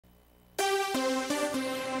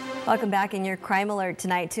Welcome back. In your crime alert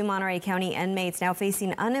tonight, 2 Monterey County inmates now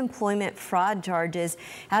facing unemployment fraud charges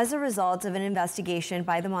as a result of an investigation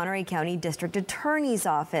by the Monterey County District Attorney's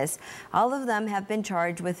Office. All of them have been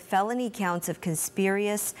charged with felony counts of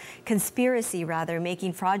conspiracy,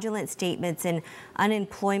 making fraudulent statements in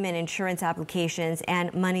unemployment insurance applications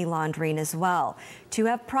and money laundering as well. 2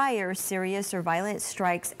 have prior serious or violent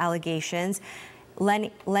strikes allegations.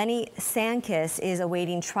 Lenny Sankis is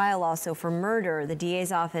awaiting trial also for murder. The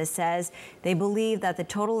DA's office says they believe that the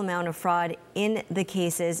total amount of fraud in the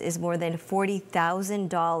cases is more than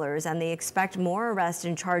 $40,000, and they expect more arrests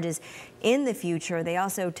and charges in the future. They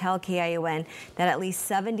also tell KION that at least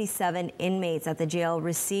 77 inmates at the jail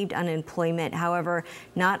received unemployment. However,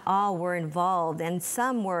 not all were involved, and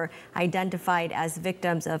some were identified as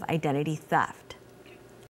victims of identity theft.